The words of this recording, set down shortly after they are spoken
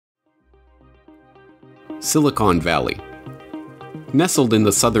Silicon Valley. Nestled in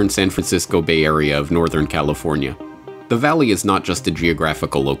the southern San Francisco Bay Area of Northern California, the valley is not just a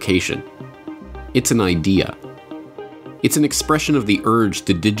geographical location. It's an idea. It's an expression of the urge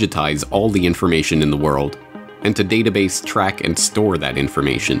to digitize all the information in the world, and to database, track, and store that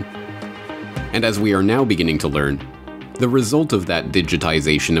information. And as we are now beginning to learn, the result of that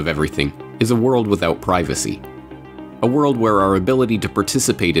digitization of everything is a world without privacy. A world where our ability to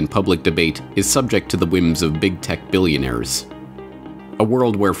participate in public debate is subject to the whims of big tech billionaires. A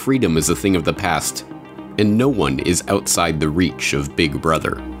world where freedom is a thing of the past, and no one is outside the reach of Big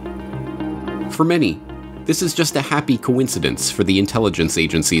Brother. For many, this is just a happy coincidence for the intelligence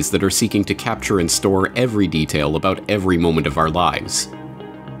agencies that are seeking to capture and store every detail about every moment of our lives.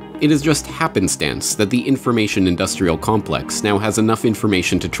 It is just happenstance that the information industrial complex now has enough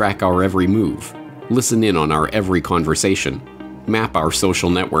information to track our every move, listen in on our every conversation, map our social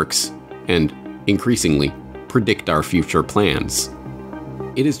networks, and, increasingly, predict our future plans.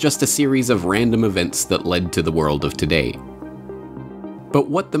 It is just a series of random events that led to the world of today. But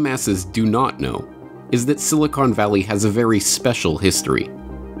what the masses do not know is that Silicon Valley has a very special history.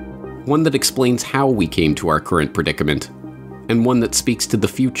 One that explains how we came to our current predicament, and one that speaks to the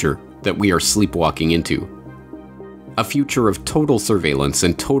future that we are sleepwalking into. A future of total surveillance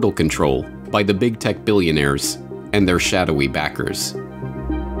and total control by the big tech billionaires and their shadowy backers.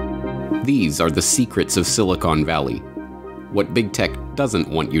 These are the secrets of Silicon Valley, what big tech doesn't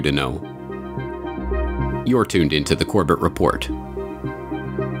want you to know. You're tuned into the Corbett Report.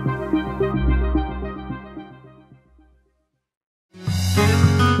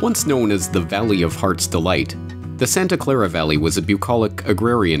 Once known as the Valley of Heart's Delight, the Santa Clara Valley was a bucolic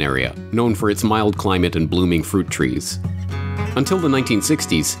agrarian area known for its mild climate and blooming fruit trees. Until the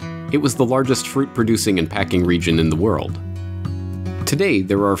 1960s, it was the largest fruit-producing and packing region in the world. Today,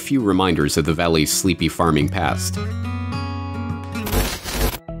 there are few reminders of the valley's sleepy farming past.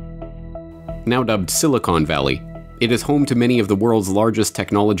 Now dubbed Silicon Valley, it is home to many of the world's largest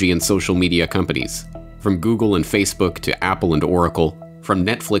technology and social media companies, from Google and Facebook to Apple and Oracle, from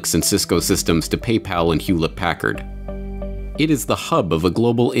Netflix and Cisco Systems to PayPal and Hewlett-Packard. It is the hub of a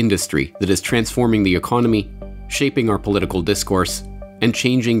global industry that is transforming the economy, shaping our political discourse, and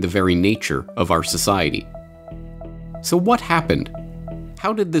changing the very nature of our society. So what happened?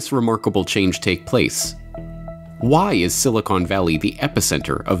 How did this remarkable change take place? Why is Silicon Valley the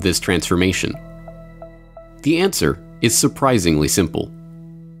epicenter of this transformation? The answer is surprisingly simple.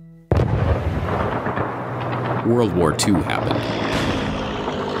 World War II happened.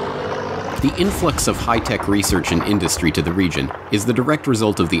 The influx of high-tech research and industry to the region is the direct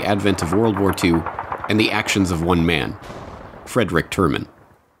result of the advent of World War II and the actions of one man, Frederick Terman.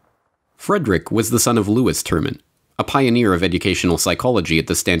 Frederick was the son of Lewis Terman, a pioneer of educational psychology at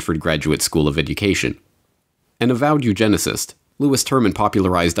the Stanford Graduate School of Education. An avowed eugenicist, Lewis Terman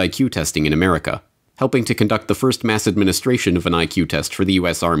popularized IQ testing in America, helping to conduct the first mass administration of an IQ test for the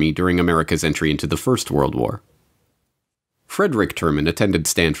US Army during America's entry into the First World War. Frederick Terman attended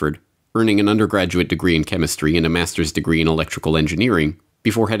Stanford, earning an undergraduate degree in chemistry and a master's degree in electrical engineering,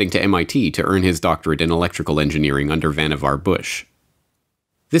 before heading to MIT to earn his doctorate in electrical engineering under Vannevar Bush.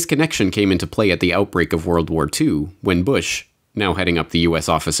 This connection came into play at the outbreak of World War II, when Bush, now heading up the US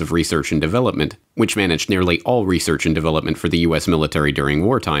Office of Research and Development, which managed nearly all research and development for the US military during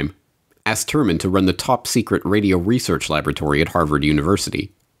wartime, asked Terman to run the top-secret radio research laboratory at Harvard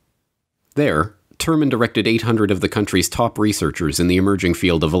University. There, Terman directed 800 of the country's top researchers in the emerging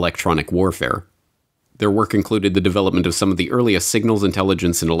field of electronic warfare. Their work included the development of some of the earliest signals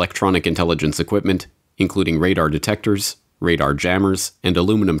intelligence and electronic intelligence equipment, including radar detectors, radar jammers, and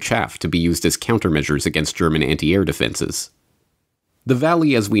aluminum chaff to be used as countermeasures against German anti-air defenses. The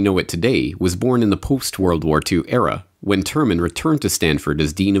Valley as we know it today was born in the post-World War II era, when Terman returned to Stanford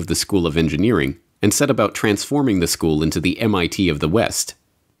as Dean of the School of Engineering and set about transforming the school into the MIT of the West.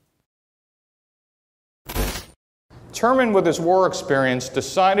 Terman, with his war experience,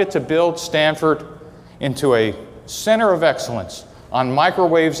 decided to build Stanford into a center of excellence on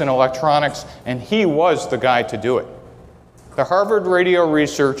microwaves and electronics, and he was the guy to do it. The Harvard Radio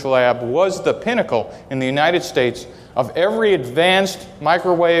Research Lab was the pinnacle in the United States of every advanced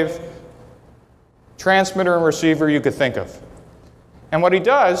microwave transmitter and receiver you could think of. And what he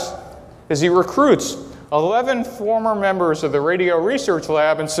does is he recruits 11 former members of the Radio Research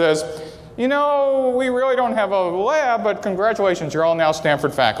Lab and says, you know, we really don't have a lab, but congratulations, you're all now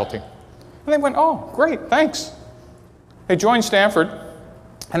Stanford faculty. And they went, oh, great, thanks. They joined Stanford,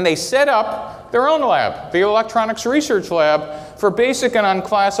 and they set up their own lab, the Electronics Research Lab, for basic and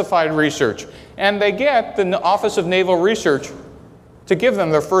unclassified research. And they get the Office of Naval Research to give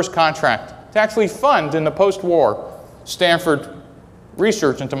them their first contract to actually fund in the post-war Stanford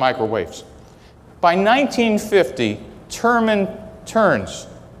research into microwaves. By 1950, Terman turns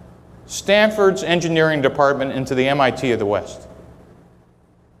Stanford's engineering department into the MIT of the West.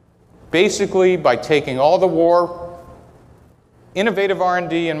 Basically, by taking all the war, innovative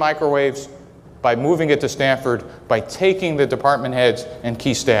R&D in microwaves, by moving it to Stanford, by taking the department heads and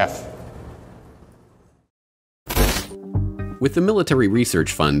key staff. With the military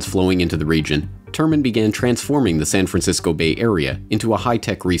research funds flowing into the region, Terman began transforming the San Francisco Bay Area into a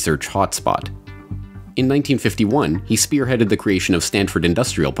high-tech research hotspot. In 1951, he spearheaded the creation of Stanford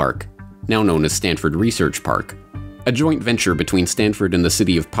Industrial Park, now known as Stanford Research Park, a joint venture between Stanford and the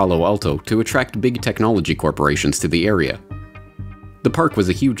city of Palo Alto to attract big technology corporations to the area. The park was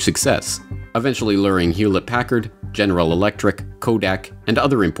a huge success, eventually luring Hewlett-Packard, General Electric, Kodak, and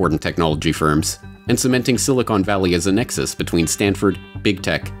other important technology firms, and cementing Silicon Valley as a nexus between Stanford, big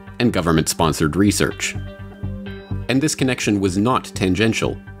tech, and government-sponsored research. And this connection was not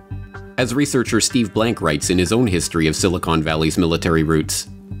tangential. As researcher Steve Blank writes in his own history of Silicon Valley's military roots,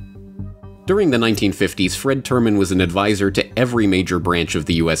 during the 1950s, Fred Terman was an advisor to every major branch of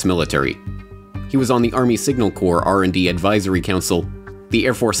the US military. He was on the Army Signal Corps R&D Advisory Council, the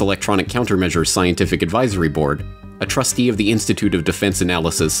Air Force Electronic Countermeasures Scientific Advisory Board, a trustee of the Institute of Defense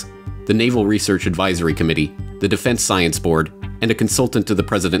Analysis, the Naval Research Advisory Committee, the Defense Science Board, and a consultant to the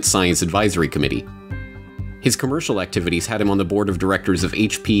President's Science Advisory Committee. His commercial activities had him on the board of directors of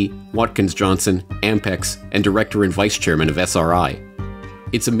HP, Watkins Johnson, Ampex, and director and vice chairman of SRI.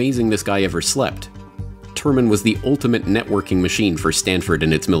 It's amazing this guy ever slept. Terman was the ultimate networking machine for Stanford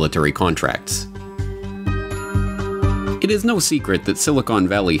and its military contracts. It is no secret that Silicon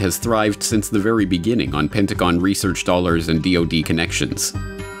Valley has thrived since the very beginning on Pentagon research dollars and DoD connections.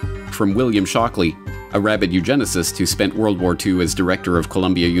 From William Shockley, a rabid eugenicist who spent World War II as director of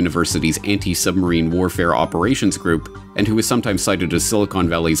Columbia University's Anti-Submarine Warfare Operations Group, and who is sometimes cited as Silicon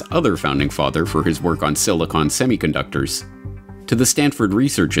Valley's other founding father for his work on silicon semiconductors, to the Stanford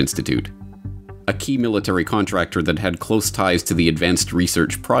Research Institute, a key military contractor that had close ties to the Advanced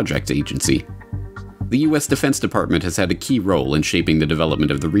Research Projects Agency. The US Defense Department has had a key role in shaping the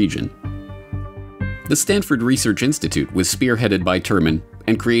development of the region. The Stanford Research Institute was spearheaded by Terman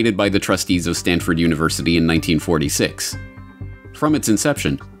and created by the trustees of Stanford University in 1946. From its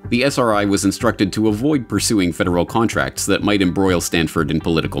inception, the SRI was instructed to avoid pursuing federal contracts that might embroil Stanford in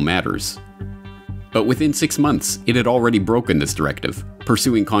political matters. But within 6 months, it had already broken this directive,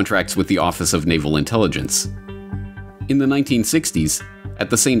 pursuing contracts with the Office of Naval Intelligence. In the 1960s, at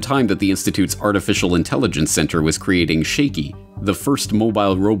the same time that the Institute's Artificial Intelligence Center was creating Shaky, the first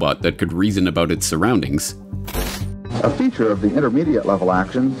mobile robot that could reason about its surroundings. A feature of the intermediate level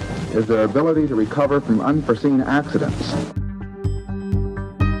actions is their ability to recover from unforeseen accidents.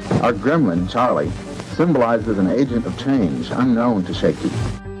 Our gremlin, Charlie, symbolizes an agent of change unknown to Shaky.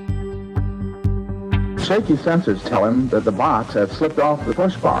 Shaky sensors tell him that the box has slipped off the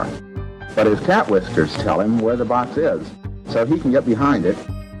push bar, but his cat whiskers tell him where the box is, so he can get behind it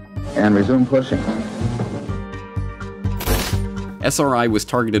and resume pushing. SRI was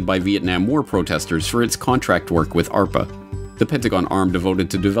targeted by Vietnam War protesters for its contract work with ARPA, the Pentagon arm devoted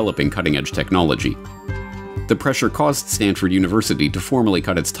to developing cutting-edge technology. The pressure caused Stanford University to formally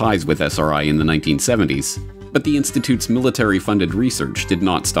cut its ties with SRI in the 1970s, but the institute's military-funded research did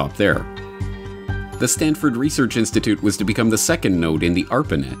not stop there. The Stanford Research Institute was to become the second node in the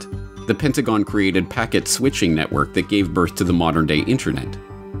ARPANET, the Pentagon-created packet switching network that gave birth to the modern-day Internet.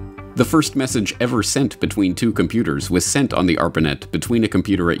 The first message ever sent between two computers was sent on the ARPANET between a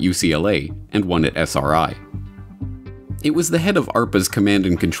computer at UCLA and one at SRI. It was the head of ARPA's Command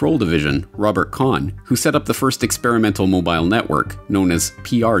and Control Division, Robert Kahn, who set up the first experimental mobile network, known as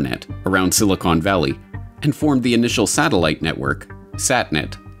PRNet, around Silicon Valley, and formed the initial satellite network,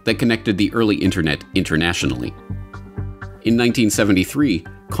 SatNet, that connected the early Internet internationally. In 1973,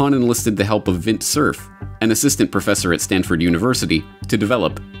 Kahn enlisted the help of Vint Cerf, an assistant professor at Stanford University, to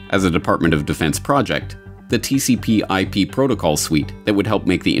develop, as a Department of Defense project, the TCP/IP protocol suite that would help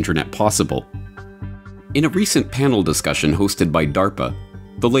make the Internet possible. In a recent panel discussion hosted by DARPA,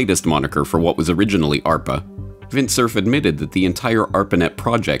 the latest moniker for what was originally ARPA, Vint Cerf admitted that the entire ARPANET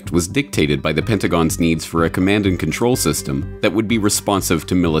project was dictated by the Pentagon's needs for a command and control system that would be responsive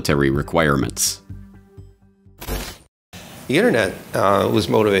to military requirements. The Internet was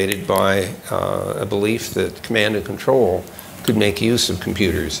motivated by a belief that command and control could make use of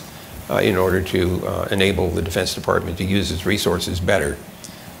computers in order to enable the Defense Department to use its resources better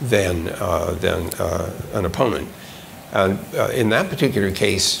than an opponent. And in that particular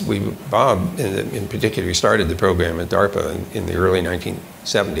case, Bob in particular started the program at DARPA in the early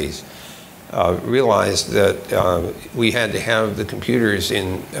 1970s. realized that we had to have the computers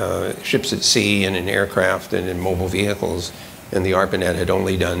in ships at sea and in aircraft and in mobile vehicles, and the ARPANET had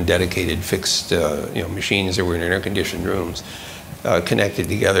only done dedicated fixed machines that were in air-conditioned rooms, connected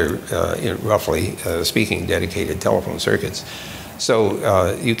together in roughly speaking dedicated telephone circuits.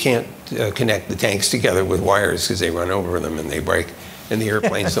 So you can't connect the tanks together with wires because they run over them and they break, and the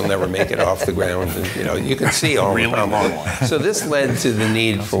airplanes will never make it off the ground. And, you can see all the problems. So this led to the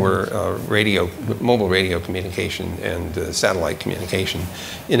need for mobile radio communication and satellite communication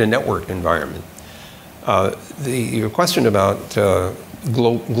in a networked environment. Your question about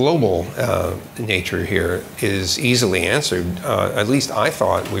global nature here is easily answered. At least I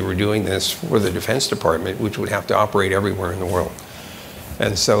thought we were doing this for the Defense Department, which would have to operate everywhere in the world.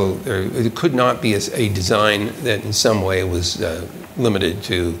 And so it could not be a design that in some way was limited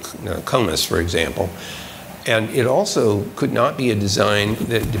to CONUS, for example. And it also could not be a design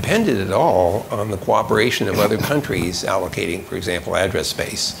that depended at all on the cooperation of other countries allocating, for example, address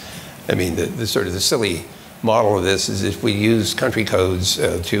space. I mean, the sort of the silly model of this is if we use country codes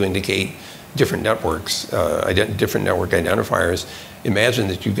to indicate different networks, different network identifiers, imagine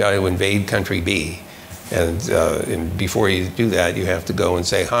that you've got to invade country B. And before you do that, you have to go and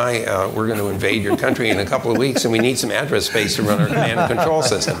say, hi, we're going to invade your country in a couple of weeks, and we need some address space to run our command and control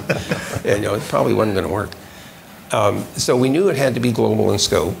system. And it probably wasn't going to work. So we knew it had to be global in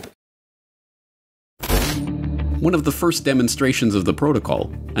scope. One of the first demonstrations of the protocol,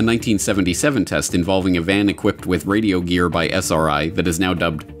 a 1977 test involving a van equipped with radio gear by SRI that is now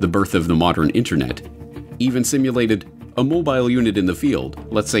dubbed the birth of the modern internet, even simulated a mobile unit in the field,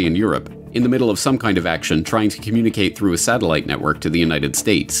 let's say in Europe, in the middle of some kind of action trying to communicate through a satellite network to the United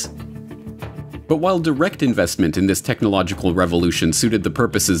States. But while direct investment in this technological revolution suited the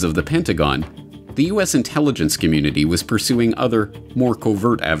purposes of the Pentagon, the US intelligence community was pursuing other, more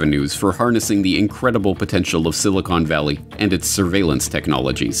covert avenues for harnessing the incredible potential of Silicon Valley and its surveillance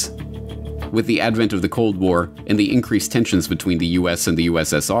technologies. With the advent of the Cold War and the increased tensions between the US and the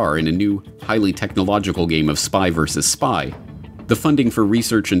USSR in a new, highly technological game of spy versus spy, the funding for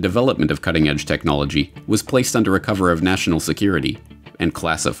research and development of cutting-edge technology was placed under a cover of national security and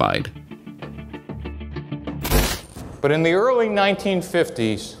classified. But in the early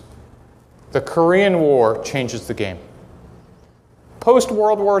 1950s, the Korean War changes the game.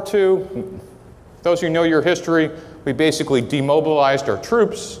 Post-World War II, those who know your history, we basically demobilized our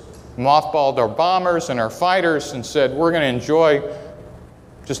troops, mothballed our bombers and our fighters, and said we're going to enjoy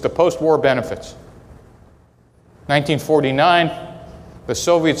just the post-war benefits. 1949, the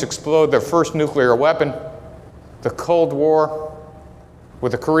Soviets explode their first nuclear weapon. The Cold War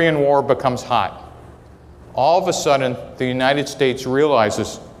with the Korean War becomes hot. All of a sudden, the United States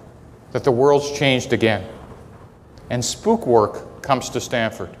realizes that the world's changed again, and spook work comes to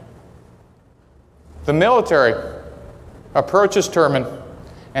Stanford. The military approaches Terman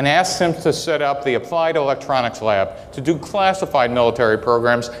and asks him to set up the Applied Electronics Lab to do classified military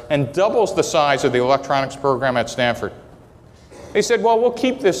programs and doubles the size of the electronics program at Stanford. They said, well, we'll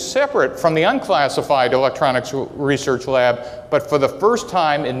keep this separate from the unclassified electronics research lab, but for the first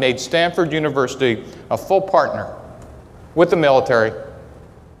time, it made Stanford University a full partner with the military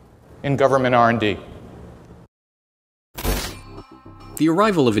in government R&D. The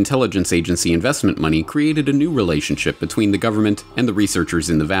arrival of intelligence agency investment money created a new relationship between the government and the researchers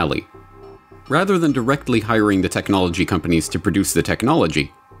in the Valley. Rather than directly hiring the technology companies to produce the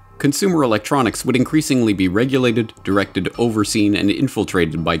technology, consumer electronics would increasingly be regulated, directed, overseen, and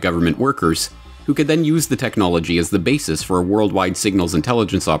infiltrated by government workers, who could then use the technology as the basis for a worldwide signals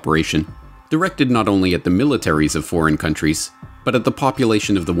intelligence operation, directed not only at the militaries of foreign countries, but at the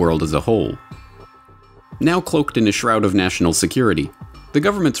population of the world as a whole. Now cloaked in a shroud of national security, the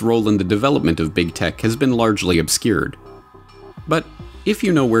government's role in the development of big tech has been largely obscured. But if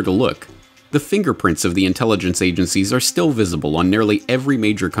you know where to look, the fingerprints of the intelligence agencies are still visible on nearly every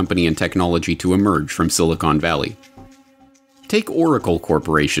major company and technology to emerge from Silicon Valley. Take Oracle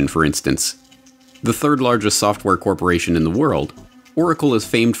Corporation, for instance. The third largest software corporation in the world, Oracle is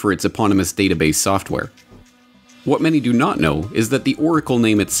famed for its eponymous database software. What many do not know is that the Oracle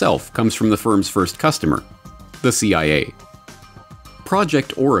name itself comes from the firm's first customer, the CIA.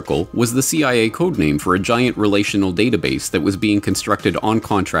 Project Oracle was the CIA codename for a giant relational database that was being constructed on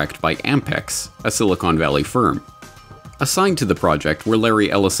contract by Ampex, a Silicon Valley firm. Assigned to the project were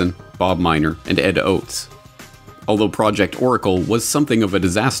Larry Ellison, Bob Miner, and Ed Oates. Although Project Oracle was something of a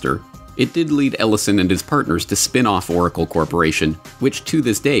disaster, it did lead Ellison and his partners to spin off Oracle Corporation, which to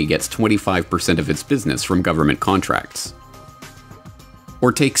this day gets 25% of its business from government contracts.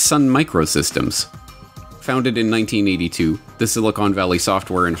 Or take Sun Microsystems. Founded in 1982, the Silicon Valley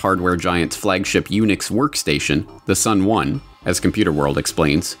software and hardware giant's flagship Unix workstation, the Sun 1, as Computer World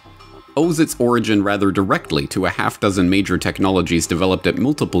explains, owes its origin rather directly to a half-dozen major technologies developed at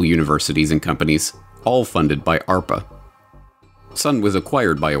multiple universities and companies, all funded by ARPA. Sun was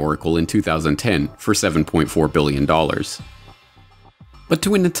acquired by Oracle in 2010 for $7.4 billion. But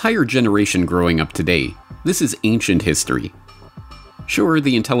to an entire generation growing up today, this is ancient history. Sure,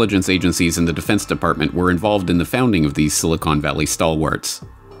 the intelligence agencies and the Defense Department were involved in the founding of these Silicon Valley stalwarts.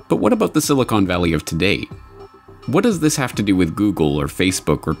 But what about the Silicon Valley of today? What does this have to do with Google or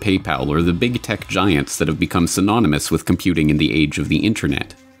Facebook or PayPal or the big tech giants that have become synonymous with computing in the age of the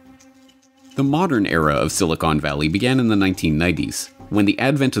internet? The modern era of Silicon Valley began in the 1990s, when the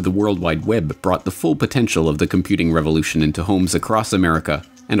advent of the World Wide Web brought the full potential of the computing revolution into homes across America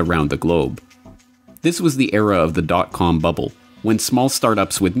and around the globe. This was the era of the dot-com bubble, when small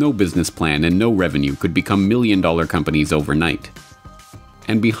startups with no business plan and no revenue could become million-dollar companies overnight.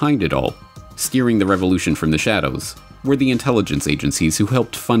 And behind it all, steering the revolution from the shadows, were the intelligence agencies who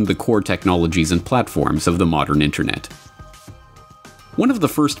helped fund the core technologies and platforms of the modern internet. One of the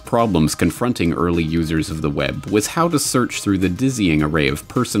first problems confronting early users of the web was how to search through the dizzying array of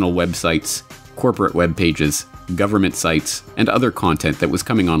personal websites, corporate web pages, government sites, and other content that was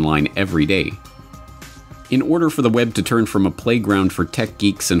coming online every day. In order for the web to turn from a playground for tech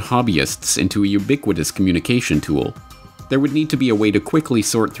geeks and hobbyists into a ubiquitous communication tool, there would need to be a way to quickly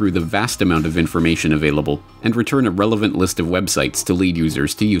sort through the vast amount of information available and return a relevant list of websites to lead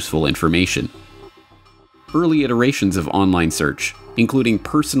users to useful information. Early iterations of online search, including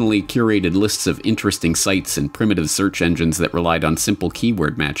personally curated lists of interesting sites and primitive search engines that relied on simple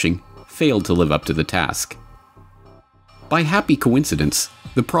keyword matching, failed to live up to the task. By happy coincidence,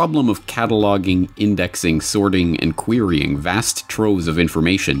 the problem of cataloging, indexing, sorting, and querying vast troves of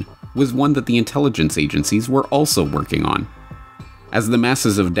information was one that the intelligence agencies were also working on. As the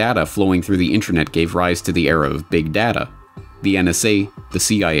masses of data flowing through the internet gave rise to the era of big data, the NSA, the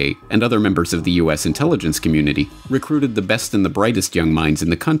CIA, and other members of the US intelligence community recruited the best and the brightest young minds in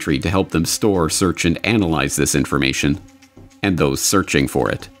the country to help them store, search, and analyze this information, and those searching for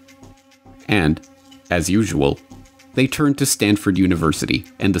it. And, as usual, they turned to Stanford University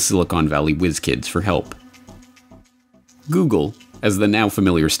and the Silicon Valley whiz kids for help. Google, as the now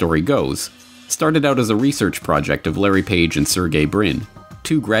familiar story goes, started out as a research project of Larry Page and Sergey Brin,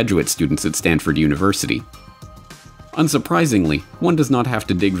 two graduate students at Stanford University. Unsurprisingly, one does not have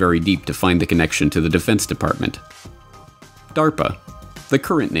to dig very deep to find the connection to the Defense Department. DARPA, the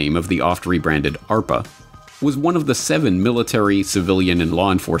current name of the oft-rebranded ARPA, was one of the 7 military, civilian, and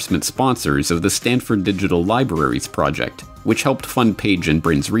law enforcement sponsors of the Stanford Digital Libraries project, which helped fund Page and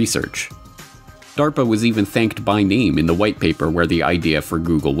Brin's research. DARPA was even thanked by name in the white paper where the idea for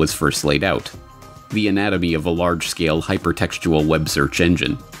Google was first laid out: the anatomy of a large-scale hypertextual web search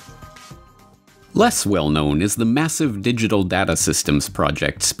engine. Less well known is the massive Digital Data Systems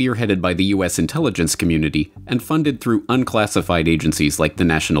project spearheaded by the US intelligence community and funded through unclassified agencies like the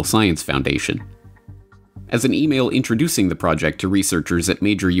National Science Foundation. As an email introducing the project to researchers at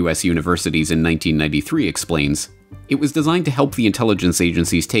major US universities in 1993 explains, it was designed to help the intelligence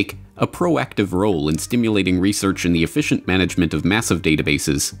agencies take a proactive role in stimulating research in the efficient management of massive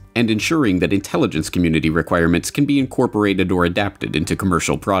databases and ensuring that intelligence community requirements can be incorporated or adapted into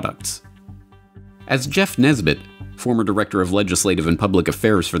commercial products. As Jeff Nesbitt, former Director of Legislative and Public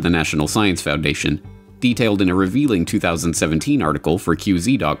Affairs for the National Science Foundation, detailed in a revealing 2017 article for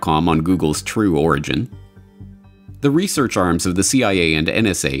QZ.com on Google's true origin, the research arms of the CIA and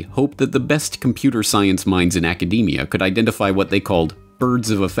NSA hoped that the best computer science minds in academia could identify what they called birds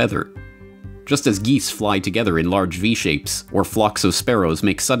of a feather. Just as geese fly together in large V-shapes, or flocks of sparrows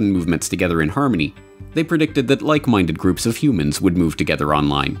make sudden movements together in harmony, they predicted that like-minded groups of humans would move together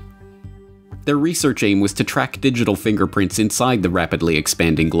online. Their research aim was to track digital fingerprints inside the rapidly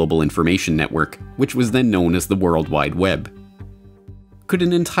expanding global information network, which was then known as the World Wide Web. Could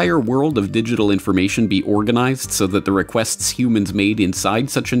an entire world of digital information be organized so that the requests humans made inside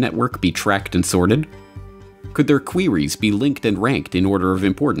such a network be tracked and sorted? Could their queries be linked and ranked in order of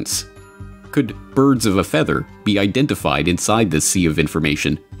importance? Could birds of a feather be identified inside this sea of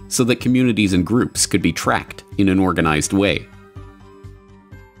information so that communities and groups could be tracked in an organized way?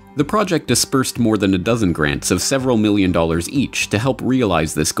 The project dispersed more than a dozen grants of several $1 million each to help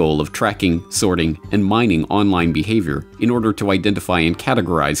realize this goal of tracking, sorting, and mining online behavior in order to identify and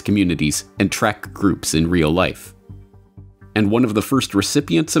categorize communities and track groups in real life. And one of the first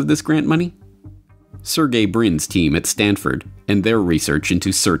recipients of this grant money? Sergey Brin's team at Stanford and their research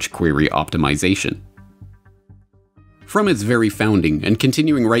into search query optimization. From its very founding and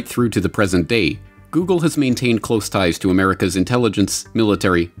continuing right through to the present day, Google has maintained close ties to America's intelligence,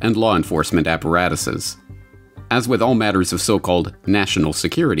 military, and law enforcement apparatuses. As with all matters of so-called national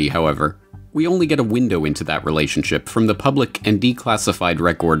security, however, we only get a window into that relationship from the public and declassified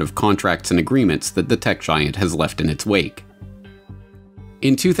record of contracts and agreements that the tech giant has left in its wake.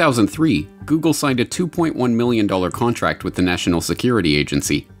 In 2003, Google signed a $2.1 million contract with the National Security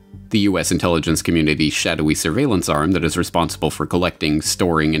Agency, the US intelligence community's shadowy surveillance arm that is responsible for collecting,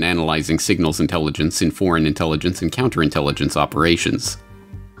 storing, and analyzing signals intelligence in foreign intelligence and counterintelligence operations.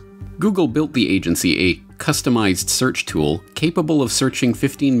 Google built the agency a customized search tool capable of searching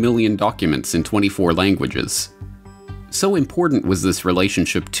 15 million documents in 24 languages. So important was this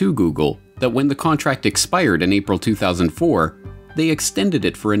relationship to Google that when the contract expired in April 2004, they extended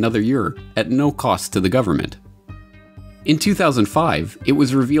it for another year at no cost to the government. In 2005, it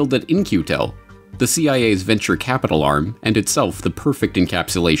was revealed that In-Q-Tel, the CIA's venture capital arm and itself the perfect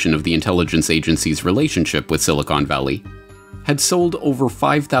encapsulation of the intelligence agency's relationship with Silicon Valley, had sold over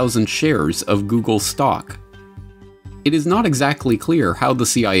 5,000 shares of Google stock. It is not exactly clear how the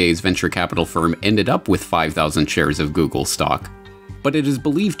CIA's venture capital firm ended up with 5,000 shares of Google stock, but it is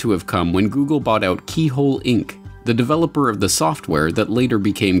believed to have come when Google bought out Keyhole Inc., the developer of the software that later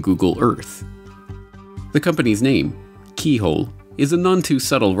became Google Earth. The company's name, Keyhole, is a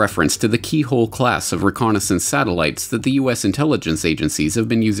none-too-subtle reference to the Keyhole class of reconnaissance satellites that the US intelligence agencies have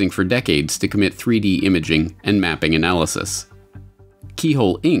been using for decades to commit 3D imaging and mapping analysis.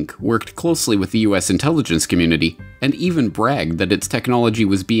 Keyhole Inc. worked closely with the US intelligence community and even bragged that its technology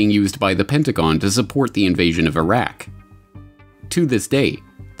was being used by the Pentagon to support the invasion of Iraq. To this day,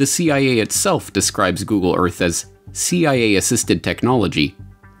 the CIA itself describes Google Earth as CIA-assisted technology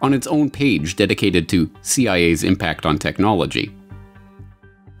on its own page dedicated to CIA's impact on technology.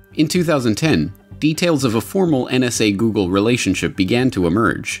 In 2010, details of a formal NSA-Google relationship began to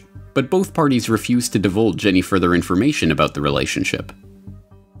emerge, but both parties refused to divulge any further information about the relationship.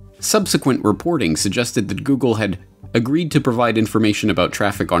 Subsequent reporting suggested that Google had agreed to provide information about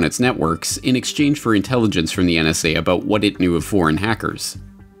traffic on its networks in exchange for intelligence from the NSA about what it knew of foreign hackers.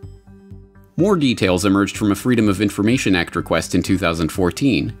 More details emerged from a Freedom of Information Act request in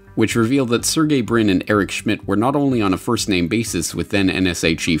 2014, which revealed that Sergey Brin and Eric Schmidt were not only on a first-name basis with then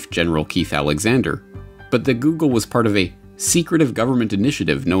NSA Chief General Keith Alexander, but that Google was part of a secretive government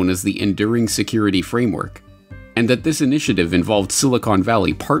initiative known as the Enduring Security Framework, and that this initiative involved Silicon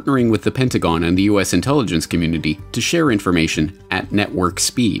Valley partnering with the Pentagon and the US intelligence community to share information at network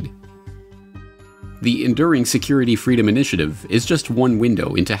speed. The Enduring Security Freedom Initiative is just one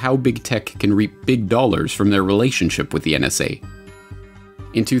window into how big tech can reap big dollars from their relationship with the NSA.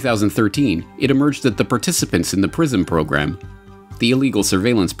 In 2013, it emerged that the participants in the PRISM program, the illegal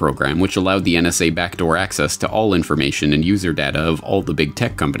surveillance program which allowed the NSA backdoor access to all information and user data of all the big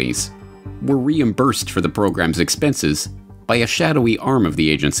tech companies, were reimbursed for the program's expenses by a shadowy arm of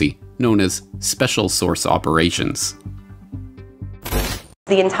the agency known as Special Source Operations.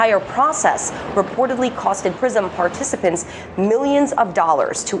 The entire process reportedly costed PRISM participants millions of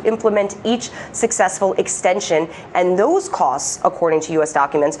dollars to implement each successful extension, and those costs, according to U.S.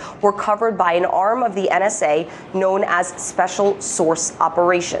 documents, were covered by an arm of the NSA known as Special Source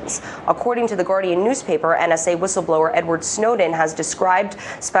Operations. According to the Guardian newspaper, NSA whistleblower Edward Snowden has described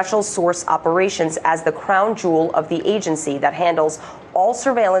Special Source Operations as the crown jewel of the agency that handles all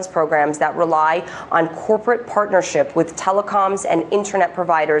surveillance programs that rely on corporate partnership with telecoms and internet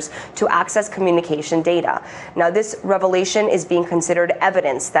providers to access communication data. Now, this revelation is being considered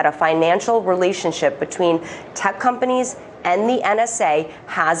evidence that a financial relationship between tech companies and the NSA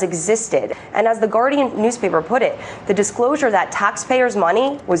has existed. And as the Guardian newspaper put it, the disclosure that taxpayers'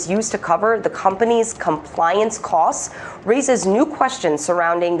 money was used to cover the company's compliance costs raises new questions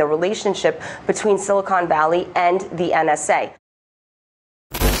surrounding the relationship between Silicon Valley and the NSA.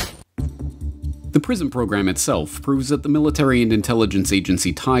 The PRISM program itself proves that the military and intelligence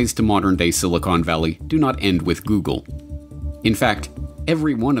agency ties to modern-day Silicon Valley do not end with Google. In fact,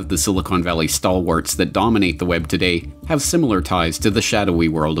 every one of the Silicon Valley stalwarts that dominate the web today have similar ties to the shadowy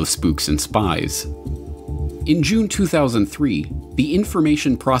world of spooks and spies. In June 2003, the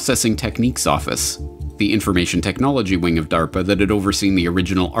Information Processing Techniques Office, the information technology wing of DARPA that had overseen the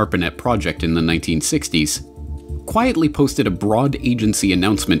original ARPANET project in the 1960s, quietly posted a broad agency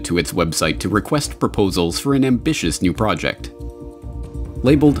announcement to its website to request proposals for an ambitious new project.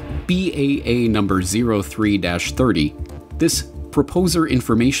 Labeled BAA number 03-30, this Proposer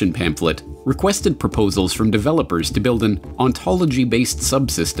Information Pamphlet requested proposals from developers to build an ontology-based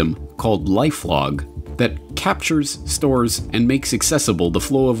subsystem called LifeLog that captures, stores, and makes accessible the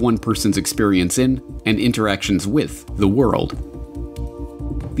flow of one person's experience in and interactions with the world.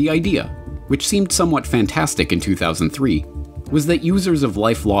 The idea which seemed somewhat fantastic in 2003, was that users of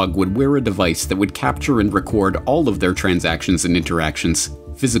LifeLog would wear a device that would capture and record all of their transactions and interactions,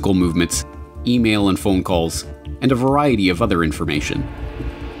 physical movements, email and phone calls, and a variety of other information.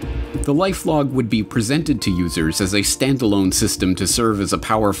 The LifeLog would be presented to users as a standalone system to serve as a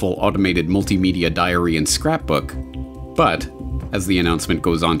powerful automated multimedia diary and scrapbook, but, as the announcement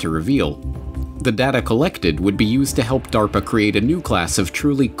goes on to reveal, the data collected would be used to help DARPA create a new class of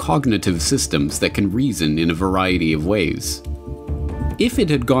truly cognitive systems that can reason in a variety of ways. If it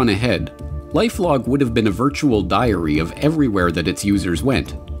had gone ahead, LifeLog would have been a virtual diary of everywhere that its users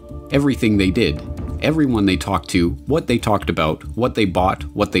went, everything they did, everyone they talked to, what they talked about, what they bought,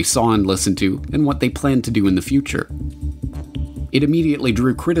 what they saw and listened to, and what they planned to do in the future. It immediately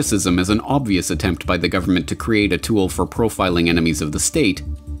drew criticism as an obvious attempt by the government to create a tool for profiling enemies of the state,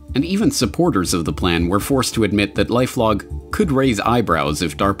 and even supporters of the plan were forced to admit that LifeLog could raise eyebrows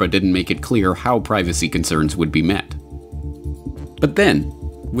if DARPA didn't make it clear how privacy concerns would be met. But then,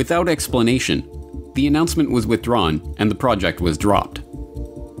 without explanation, the announcement was withdrawn and the project was dropped.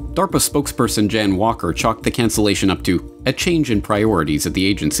 DARPA spokesperson Jan Walker chalked the cancellation up to a change in priorities at the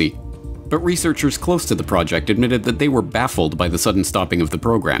agency, but researchers close to the project admitted that they were baffled by the sudden stopping of the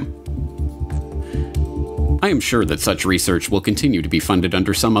program. I am sure that such research will continue to be funded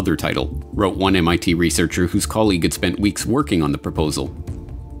under some other title, wrote one MIT researcher whose colleague had spent weeks working on the proposal.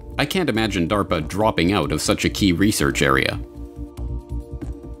 I can't imagine DARPA dropping out of such a key research area.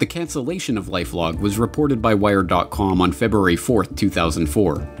 The cancellation of LifeLog was reported by Wired.com on February 4,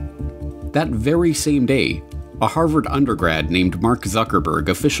 2004. That very same day, a Harvard undergrad named Mark Zuckerberg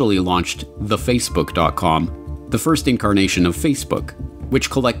officially launched TheFacebook.com, the first incarnation of Facebook,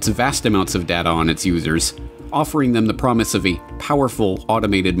 which collects vast amounts of data on its users, offering them the promise of a powerful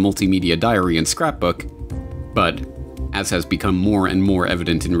automated multimedia diary and scrapbook, but, as has become more and more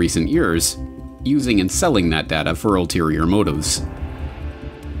evident in recent years, using and selling that data for ulterior motives.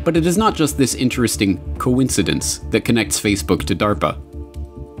 But it is not just this interesting coincidence that connects Facebook to DARPA.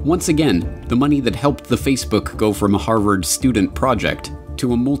 Once again, the money that helped the Facebook go from a Harvard student project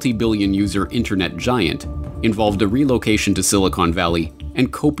to a multi-billion user internet giant involved a relocation to Silicon Valley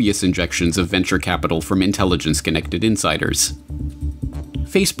and copious injections of venture capital from intelligence-connected insiders.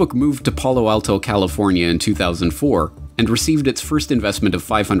 Facebook moved to Palo Alto, California in 2004 and received its first investment of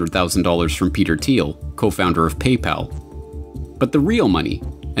 $500,000 from Peter Thiel, co-founder of PayPal. But the real money,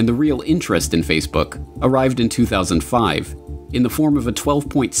 and the real interest in Facebook, arrived in 2005 in the form of a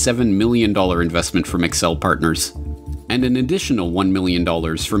 $12.7 million investment from Accel Partners, and an additional $1 million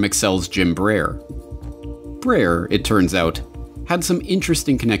from Accel's Jim Breyer. Breyer, it turns out, had some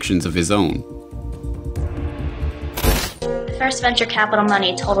interesting connections of his own. The first venture capital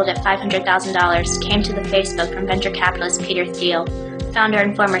money totaled at $500,000 came to the Facebook from venture capitalist Peter Thiel, founder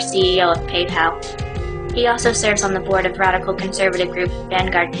and former CEO of PayPal. He also serves on the board of radical conservative group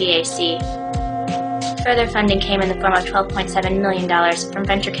Vanguard PAC. Further funding came in the form of $12.7 million from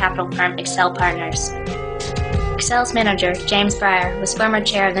venture capital firm Accel Partners. Accel's manager, James Breyer, was former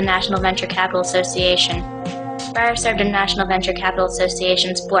chair of the National Venture Capital Association. Breyer served on National Venture Capital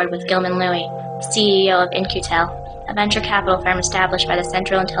Association's board with Gilman Louie, CEO of In-Q-Tel, a venture capital firm established by the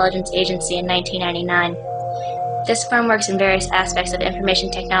Central Intelligence Agency in 1999. This firm works in various aspects of information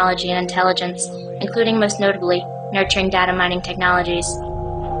technology and intelligence, including most notably, nurturing data mining technologies.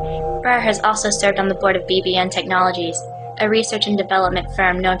 Breyer has also served on the board of BBN Technologies, a research and development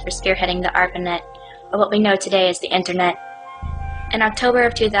firm known for spearheading the ARPANET, or what we know today as the Internet. In October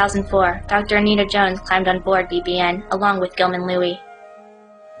of 2004, Dr. Anita Jones climbed on board BBN along with Gilman Louie.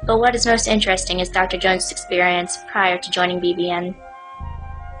 But what is most interesting is Dr. Jones' experience prior to joining BBN.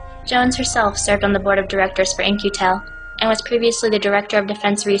 Jones herself served on the board of directors for In-Q-Tel and was previously the Director of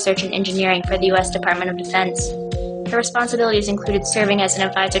Defense Research and Engineering for the U.S. Department of Defense. Her responsibilities included serving as an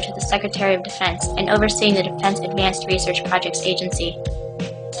advisor to the Secretary of Defense and overseeing the Defense Advanced Research Projects Agency.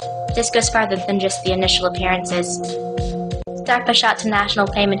 This goes farther than just the initial appearances. DARPA shot to national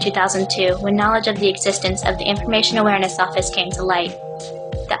fame in 2002 when knowledge of the existence of the Information Awareness Office came to light.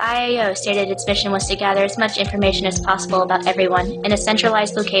 The IAO stated its mission was to gather as much information as possible about everyone in a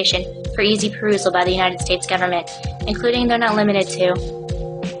centralized location for easy perusal by the United States government, including though not limited to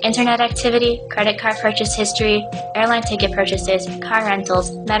Internet activity, credit card purchase history, airline ticket purchases, car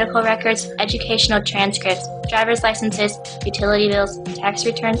rentals, medical records, educational transcripts, driver's licenses, utility bills, tax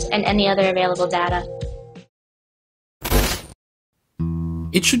returns, and any other available data.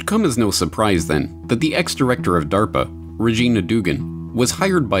 It should come as no surprise, then, that the ex-director of DARPA, Regina Dugan, was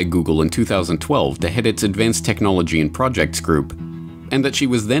hired by Google in 2012 to head its Advanced Technology and Projects Group, and that she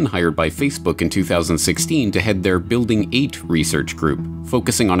was then hired by Facebook in 2016 to head their Building 8 research group,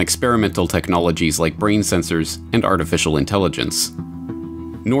 focusing on experimental technologies like brain sensors and artificial intelligence.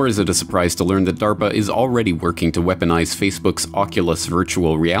 Nor is it a surprise to learn that DARPA is already working to weaponize Facebook's Oculus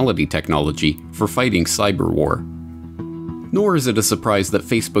virtual reality technology for fighting cyber war. Nor is it a surprise that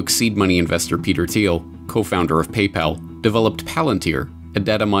Facebook seed money investor Peter Thiel, co-founder of PayPal, developed Palantir, a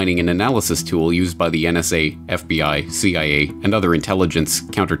data mining and analysis tool used by the NSA, FBI, CIA, and other intelligence,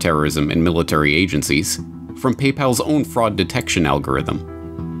 counterterrorism, and military agencies, from PayPal's own fraud detection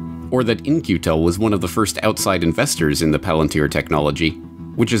algorithm. Or that In-Q-Tel was one of the first outside investors in the Palantir technology,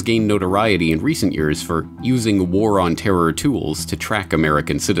 which has gained notoriety in recent years for using war on terror tools to track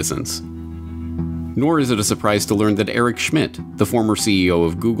American citizens. Nor is it a surprise to learn that Eric Schmidt, the former CEO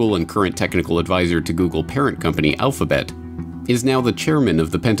of Google and current technical advisor to Google parent company Alphabet, is now the chairman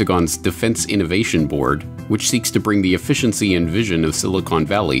of the Pentagon's Defense Innovation Board, which seeks to bring the efficiency and vision of Silicon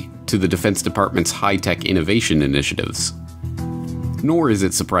Valley to the Defense Department's high-tech innovation initiatives. Nor is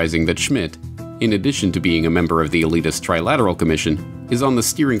it surprising that Schmidt, in addition to being a member of the elitist Trilateral Commission, is on the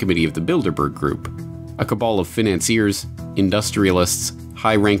steering committee of the Bilderberg Group, a cabal of financiers, industrialists,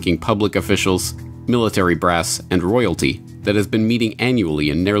 high-ranking public officials, military brass, and royalty that has been meeting annually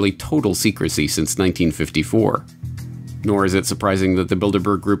in nearly total secrecy since 1954. Nor is it surprising that the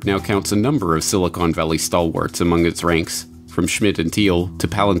Bilderberg Group now counts a number of Silicon Valley stalwarts among its ranks, from Schmidt and Thiel to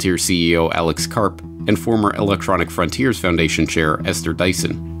Palantir CEO Alex Karp and former Electronic Frontiers Foundation chair Esther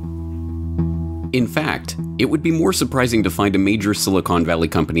Dyson. In fact, it would be more surprising to find a major Silicon Valley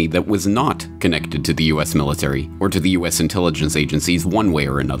company that was not connected to the US military or to the US intelligence agencies one way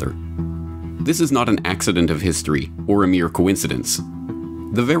or another. This is not an accident of history or a mere coincidence.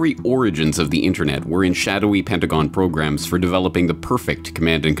 The very origins of the internet were in shadowy Pentagon programs for developing the perfect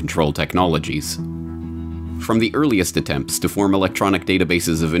command and control technologies. From the earliest attempts to form electronic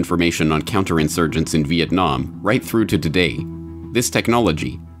databases of information on counterinsurgents in Vietnam right through to today, this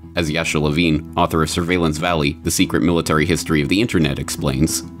technology, as Yasha Levine, author of Surveillance Valley, The Secret Military History of the Internet,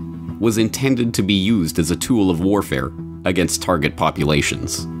 explains, was intended to be used as a tool of warfare against target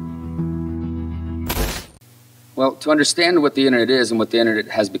populations. Well, to understand what the Internet is and what the Internet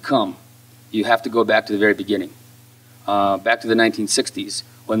has become, you have to go back to the very beginning, back to the 1960s,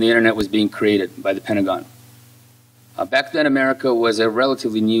 when the Internet was being created by the Pentagon. Back then, America was a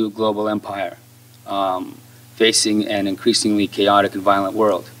relatively new global empire, facing an increasingly chaotic and violent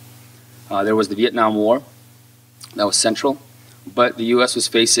world. There was the Vietnam War, that was central, but the U.S. was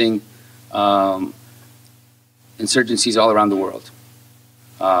facing insurgencies all around the world.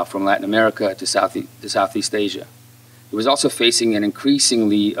 From Latin America to Southeast Asia. It was also facing an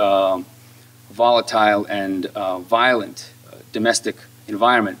increasingly volatile and violent domestic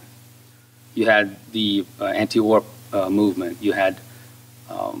environment. You had the anti-war movement. You had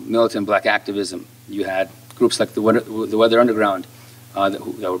militant black activism. You had groups like the Weather Underground that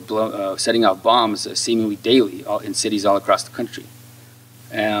were setting out bombs seemingly daily in cities all across the country.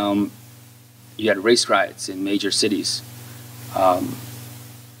 You had race riots in major cities.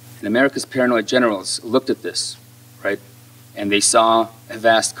 And America's paranoid generals looked at this, right? And they saw a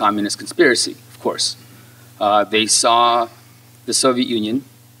vast communist conspiracy, of course. They saw the Soviet Union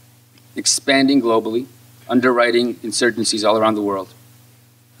expanding globally, underwriting insurgencies all around the world,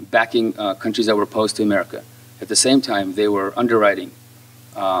 backing countries that were opposed to America. At the same time, they were underwriting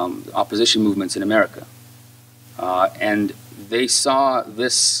opposition movements in America. And they saw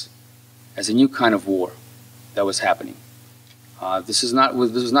this as a new kind of war that was happening. This was not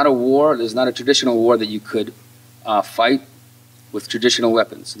a war. This is not a traditional war that you could fight with traditional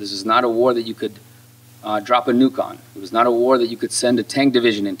weapons. This is not a war that you could drop a nuke on. It was not a war that you could send a tank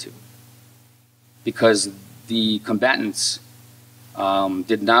division into, because the combatants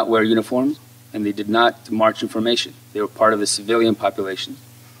did not wear uniforms and they did not march in formation. They were part of the civilian population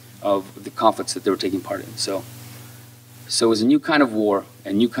of the conflicts that they were taking part in. So it was a new kind of war,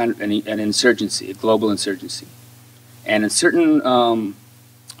 a new kind of an insurgency, a global insurgency. And in certain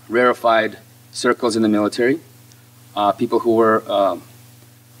rarefied circles in the military, people who were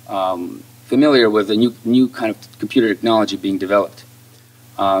familiar with a new kind of computer technology being developed,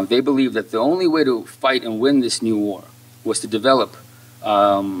 they believed that the only way to fight and win this new war was to develop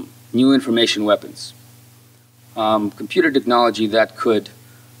new information weapons. Computer technology that could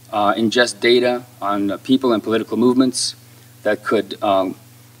ingest data on people and political movements, that could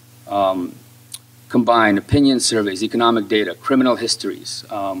combine opinion surveys, economic data, criminal histories,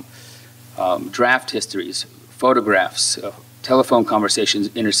 draft histories, photographs, telephone conversations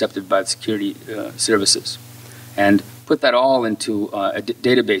intercepted by the security services, and put that all into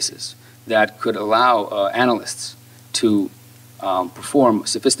databases that could allow analysts to perform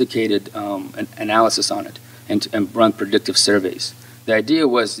sophisticated analysis on it and run predictive surveys. The idea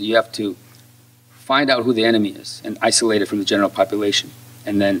was you have to find out who the enemy is and isolate it from the general population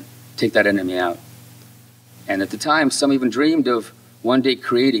and then take that enemy out. And at the time, some even dreamed of one day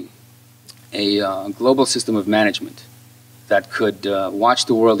creating a global system of management that could watch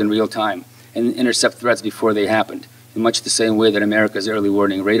the world in real time and intercept threats before they happened, in much the same way that America's early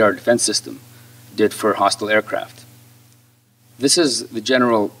warning radar defense system did for hostile aircraft. This is the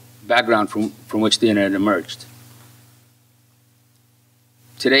general background from which the internet emerged.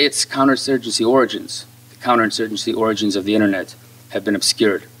 Today, its counterinsurgency origins, the counterinsurgency origins of the internet, have been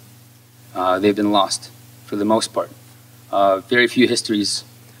obscured. They've been lost, for the most part. Very few histories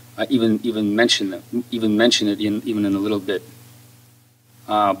even mention it even in a little bit.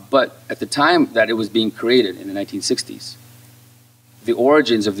 But at the time that it was being created in the 1960s, the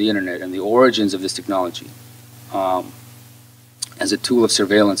origins of the internet and the origins of this technology as a tool of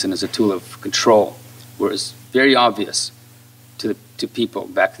surveillance and as a tool of control was very obvious to people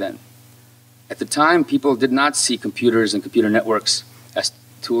back then. At the time, people did not see computers and computer networks as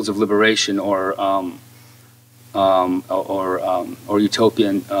tools of liberation or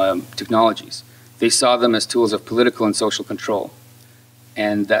utopian technologies. They saw them as tools of political and social control.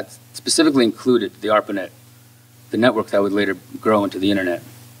 And that specifically included the ARPANET, the network that would later grow into the internet.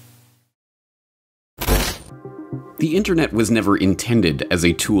 The internet was never intended as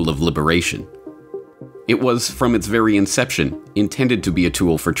a tool of liberation. It was, from its very inception, intended to be a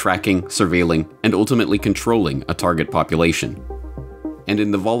tool for tracking, surveilling, and ultimately controlling a target population. And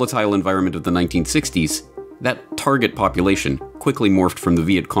in the volatile environment of the 1960s, that target population quickly morphed from the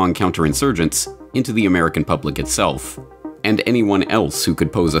Viet Cong counterinsurgents into the American public itself, and anyone else who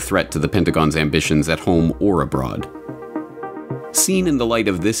could pose a threat to the Pentagon's ambitions at home or abroad. Seen in the light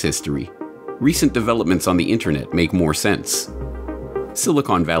of this history, recent developments on the internet make more sense.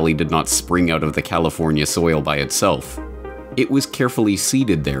 Silicon Valley did not spring out of the California soil by itself. It was carefully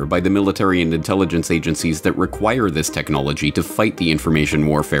seeded there by the military and intelligence agencies that require this technology to fight the information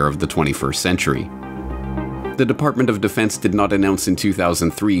warfare of the 21st century. The Department of Defense did not announce in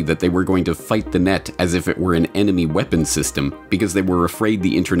 2003 that they were going to fight the net as if it were an enemy weapons system because they were afraid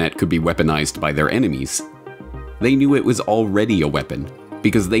the internet could be weaponized by their enemies. They knew it was already a weapon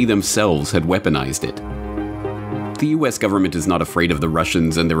because they themselves had weaponized it. The US government is not afraid of the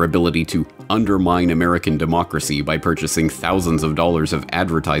Russians and their ability to undermine American democracy by purchasing thousands of dollars of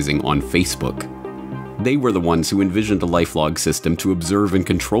advertising on Facebook. They were the ones who envisioned a LifeLog system to observe and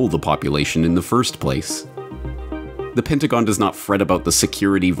control the population in the first place. The Pentagon does not fret about the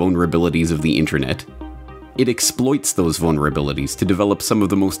security vulnerabilities of the internet. It exploits those vulnerabilities to develop some of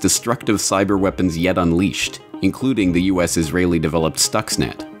the most destructive cyber weapons yet unleashed, including the US-Israeli-developed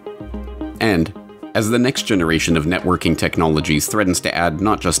Stuxnet. And, as the next generation of networking technologies threatens to add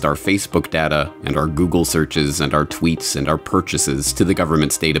not just our Facebook data, and our Google searches, and our tweets, and our purchases to the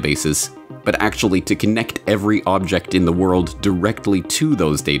government's databases, but actually to connect every object in the world directly to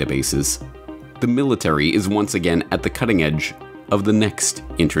those databases, the military is once again at the cutting edge of the next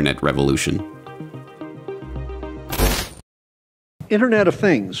internet revolution. Internet of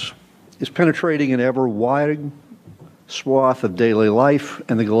Things is penetrating an ever wider swath of daily life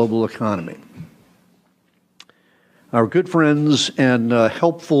and the global economy. Our good friends and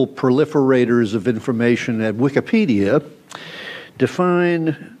helpful proliferators of information at Wikipedia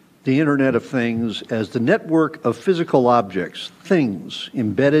define the Internet of Things as the network of physical objects, things,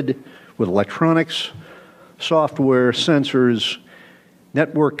 embedded with electronics, software, sensors,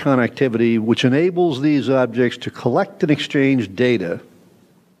 network connectivity, which enables these objects to collect and exchange data.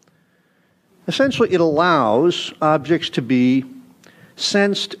 Essentially, it allows objects to be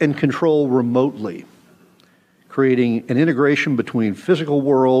sensed and controlled remotely, creating an integration between physical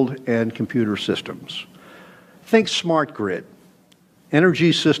world and computer systems. Think smart grid,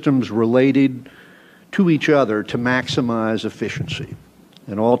 energy systems related to each other to maximize efficiency,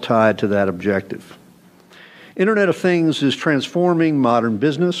 and all tied to that objective. Internet of Things is transforming modern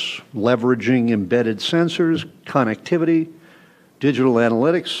business, leveraging embedded sensors, connectivity, digital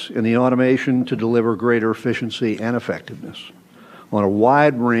analytics, and the automation to deliver greater efficiency and effectiveness on a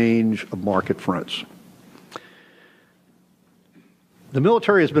wide range of market fronts. The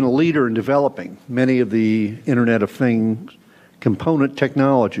military has been a leader in developing many of the Internet of Things component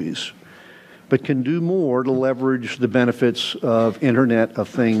technologies, but can do more to leverage the benefits of Internet of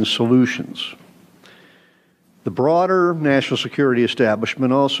Things solutions. The broader national security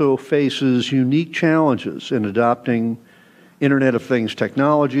establishment also faces unique challenges in adopting Internet of Things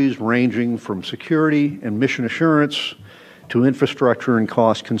technologies ranging from security and mission assurance to infrastructure and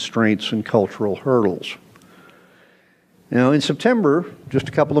cost constraints and cultural hurdles. Now, in September, just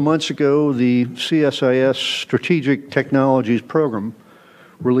a couple of months ago, the CSIS Strategic Technologies Program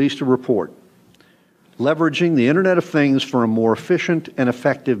released a report, Leveraging the Internet of Things for a More Efficient and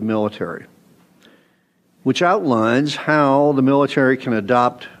Effective Military, which outlines how the military can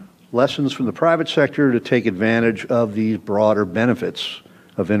adopt lessons from the private sector to take advantage of these broader benefits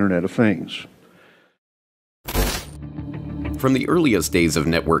of Internet of Things. From the earliest days of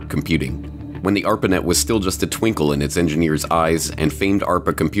network computing, when the ARPANET was still just a twinkle in its engineers' eyes and famed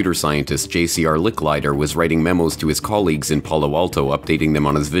ARPA computer scientist J.C.R. Licklider was writing memos to his colleagues in Palo Alto updating them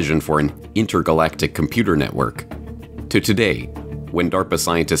on his vision for an intergalactic computer network, to today, when DARPA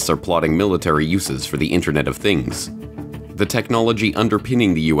scientists are plotting military uses for the Internet of Things. The technology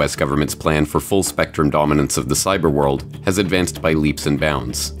underpinning the US government's plan for full-spectrum dominance of the cyber world has advanced by leaps and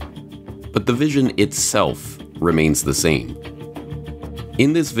bounds. But the vision itself remains the same.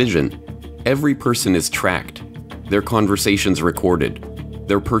 In this vision, every person is tracked, their conversations recorded,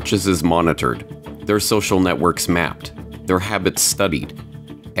 their purchases monitored, their social networks mapped, their habits studied,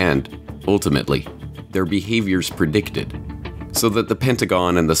 and, ultimately, their behaviors predicted, so that the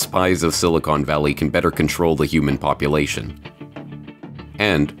Pentagon and the spies of Silicon Valley can better control the human population.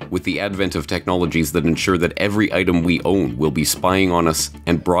 And, with the advent of technologies that ensure that every item we own will be spying on us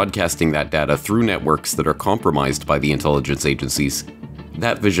and broadcasting that data through networks that are compromised by the intelligence agencies,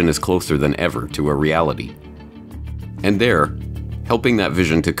 that vision is closer than ever to a reality. And there, helping that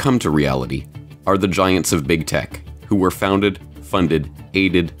vision to come to reality, are the giants of big tech, who were founded, funded,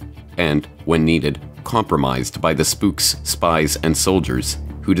 aided, and, when needed, compromised by the spooks, spies, and soldiers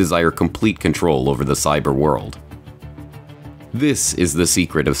who desire complete control over the cyber world. This is the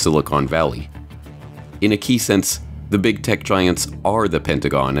secret of Silicon Valley. In a key sense, the big tech giants are the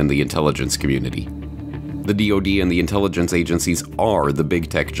Pentagon and the intelligence community. The DoD and the intelligence agencies are the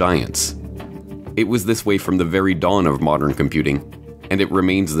big tech giants. It was this way from the very dawn of modern computing, and it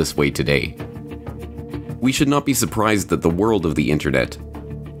remains this way today. We should not be surprised that the world of the Internet,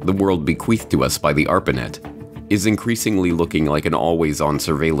 the world bequeathed to us by the ARPANET, is increasingly looking like an always-on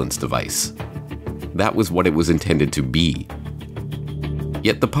surveillance device. That was what it was intended to be.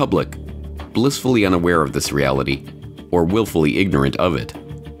 Yet the public, blissfully unaware of this reality, or willfully ignorant of it,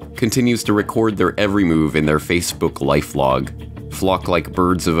 continues to record their every move in their Facebook life log, flock like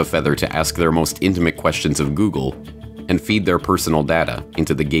birds of a feather to ask their most intimate questions of Google, and feed their personal data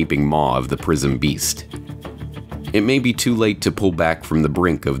into the gaping maw of the PRISM beast. It may be too late to pull back from the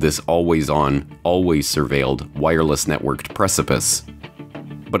brink of this always-on, always-surveilled, wireless networked precipice.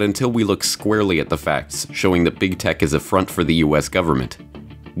 But until we look squarely at the facts showing that big tech is a front for the US government,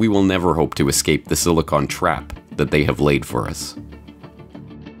 we will never hope to escape the silicon trap that they have laid for us.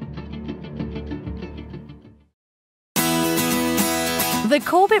 The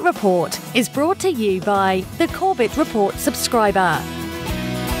Corbett Report is brought to you by the Corbett Report subscriber,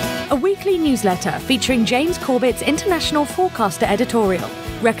 a weekly newsletter featuring James Corbett's International Forecaster editorial,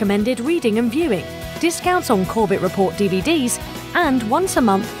 recommended reading and viewing, discounts on Corbett Report DVDs, and once a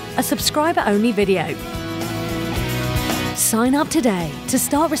month, a subscriber-only video. Sign up today to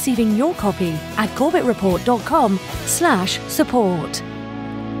start receiving your copy at corbettreport.com/support.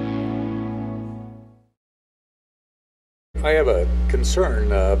 I have a concern.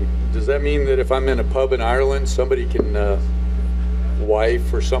 Does that mean that if I'm in a pub in Ireland, somebody can,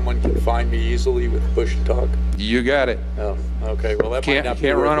 wife or someone can find me easily with push and talk? You got it. Oh, okay. Well, that might not be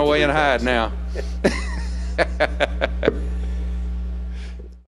can't run away and hide now.